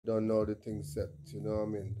Don't know the thing set, you know what I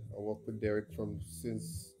mean? I work with Derek from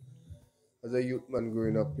since as a youth man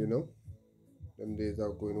growing up, you know. Them days I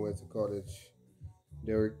was going away to college.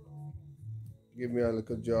 Derek give me a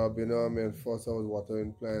little job, you know what I mean? First I was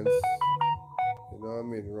watering plants, you know what I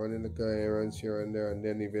mean? Running the errands here and there, and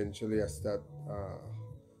then eventually I start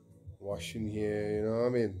washing here, you know what I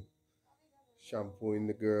mean? Shampooing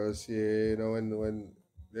the girls here, you know, when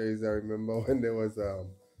there is, I remember when there was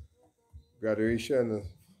graduation,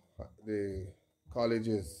 the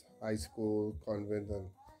colleges, high school, convent, and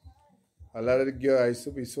a lot of the girls, I used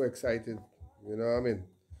to be so excited, you know what I mean,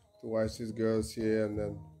 to watch these girls here. And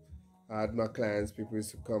then I had my clients, people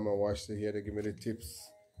used to come and watch the hair, they give me the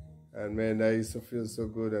tips. And man, I used to feel so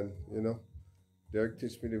good. And, you know, Derek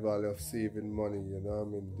teach me the value of saving money, you know what I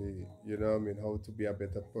mean, you know what I mean, how to be a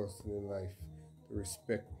better person in life, to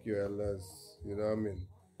respect your elders, you know what I mean,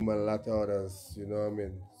 and a lot of others, you know what I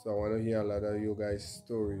mean. So I want to hear a lot of you guys'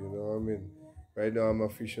 story, you know what I mean. Right now I'm a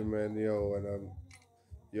fisherman, yo, and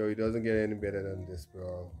yo, it doesn't get any better than this,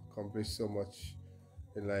 bro. Accomplished so much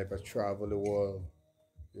in life. I travel the world.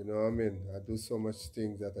 You know what I mean? I do so much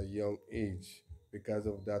things at a young age because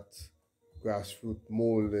of that grassroots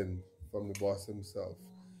molding from the boss himself.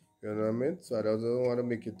 You know what I mean? So I don't want to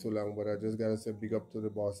make it too long, but I just gotta say big up to the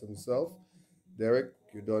boss himself. Derek,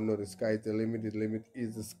 you don't know the sky is the limit. The limit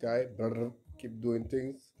is the sky. Brr, keep doing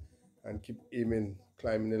things and keep aiming,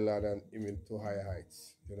 climbing the ladder and aiming to higher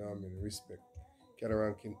heights. You know what I mean? Respect. Get a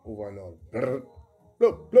ranking over and all. Brr,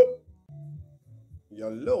 bloop, bloop.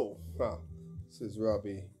 Yellow. Huh. This is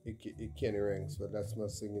Robbie, Kenny Ranks, but that's my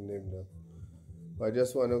singing name though. But I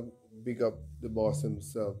just want to big up the boss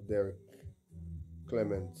himself, Derek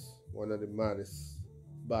Clement, one of the maddest,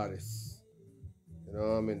 baddest, you know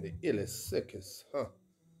what I mean, the illest, sickest,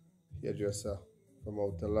 hairdresser from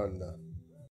out of London.